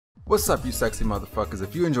What's up, you sexy motherfuckers?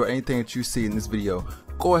 If you enjoy anything that you see in this video,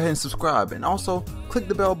 go ahead and subscribe and also click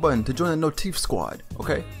the bell button to join the Notif squad,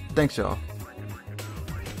 okay? Thanks, y'all.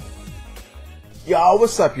 Yo,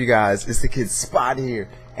 what's up, you guys? It's the kid Spot here,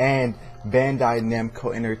 and Bandai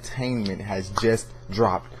Namco Entertainment has just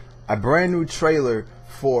dropped a brand new trailer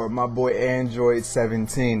for my boy Android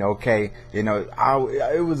 17, okay? You know,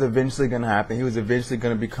 it was eventually gonna happen. He was eventually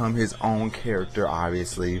gonna become his own character,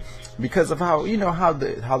 obviously, because of how, you know, how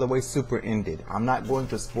the way Super ended. I'm not going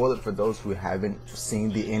to spoil it for those who haven't seen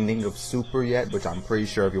the ending of Super yet, which I'm pretty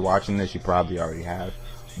sure if you're watching this, you probably already have.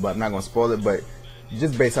 But I'm not gonna spoil it. But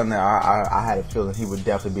just based on that, I had a feeling he would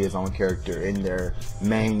definitely be his own character in their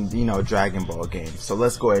main, you know, Dragon Ball game. So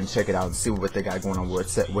let's go ahead and check it out and see what they got going on, what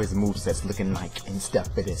his moveset's looking like and stuff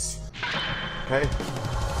for this. Okay.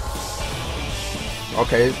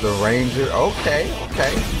 Okay, the Ranger. Okay.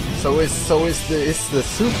 So it's the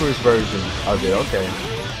Super's version of it. Okay.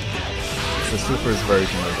 It's the Super's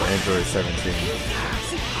version of Android 17.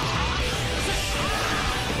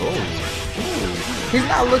 Oh. He's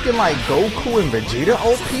not looking like Goku and Vegeta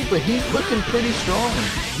OP, but he's looking pretty strong.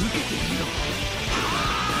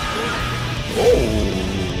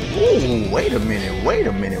 Oh, wait a minute.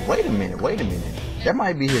 That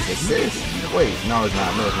might be his assist. Wait, no it's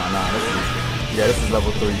not. Nah, this is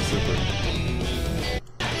level 3 Super.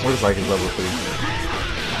 Looks like it's level 3.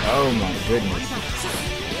 Oh my goodness.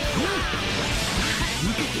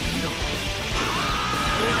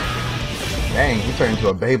 Dang, he turned into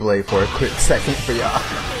a Beyblade for a quick second for y'all.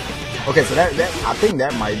 Okay, so that I think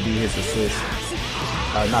that might be his assist.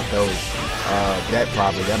 Not those. That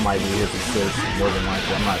might be his assist more than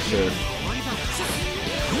likely. I'm not sure.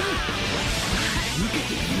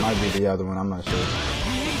 It might be the other one. I'm not sure.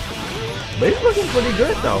 But he's looking pretty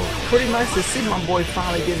good though. Pretty nice to see my boy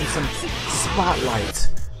finally getting some spotlight.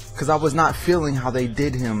 Because I was not feeling how they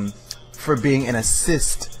did him for being an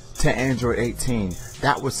assist to Android 18.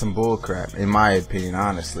 That was some bullcrap, in my opinion.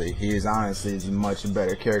 Honestly, he is a much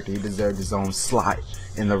better character. He deserved his own slot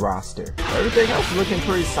in the roster. Everything else is looking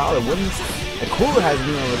pretty solid. And Cooler hasn't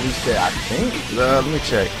even released yet, I think. Let me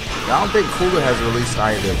check. I don't think Cooler has released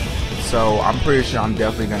either. So I'm pretty sure I'm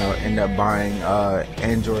definitely gonna end up buying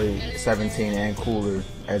Android 17 and Cooler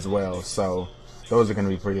as well. So those are gonna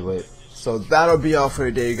be pretty lit. So that'll be all for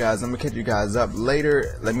today, you guys. I'm gonna catch you guys up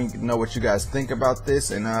later. Let me know what you guys think about this,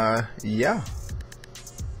 and yeah.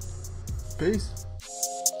 Peace.